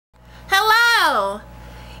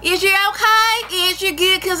Is you okay? Is you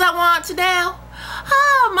good? Cause I want to know.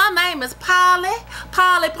 Oh, my name is Polly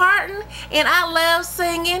Barton, and I love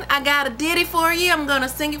singing. I got a ditty for you. I'm gonna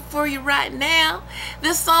sing it for you right now.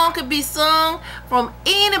 This song could be sung from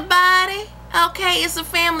anybody. Okay, it's a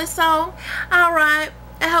family song. All right.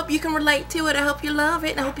 I hope you can relate to it. I hope you love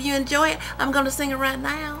it. I hope you enjoy it. I'm gonna sing it right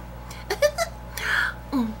now.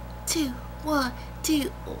 2, 1, 2,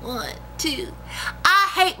 1, 2. I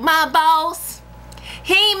hate my boss.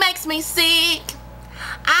 He makes me sick.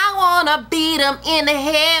 I wanna beat him in the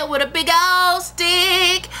head with a big old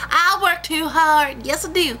stick. I work too hard, yes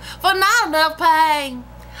I do, for not enough pay.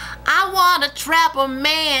 I wanna trap a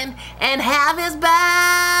man and have his baby.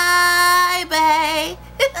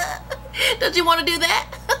 Don't you wanna do that?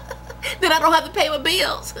 Then I don't have to pay my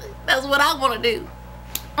bills. That's what I wanna do.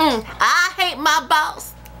 I hate my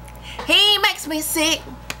boss. He makes me sick.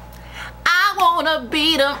 I wanna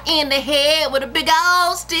beat him in the head with a big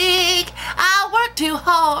old stick. I work too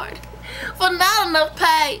hard for not enough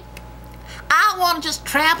pay. I wanna just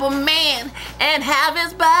trap a man and have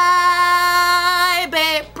his baby.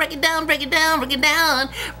 Break it down, break it down, break it down,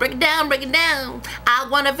 break it down, break it down. I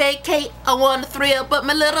wanna vacate, I wanna thrill, but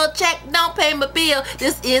my little check don't pay my bill.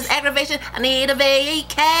 This is aggravation, I need a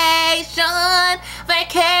vacation,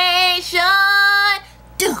 vacation.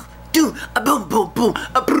 Do a boom boom boom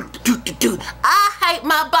a boom do do do. I hate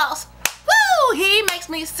my boss. Woo! He makes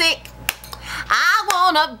me sick. I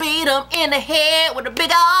wanna beat him in the head with a big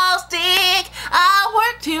old stick. I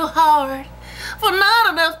work too hard for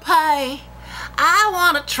not enough pay. I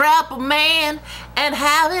wanna trap a man and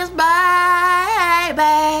have his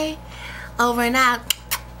baby. Over and out.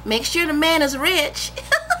 Make sure the man is rich.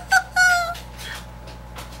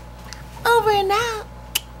 Over and out.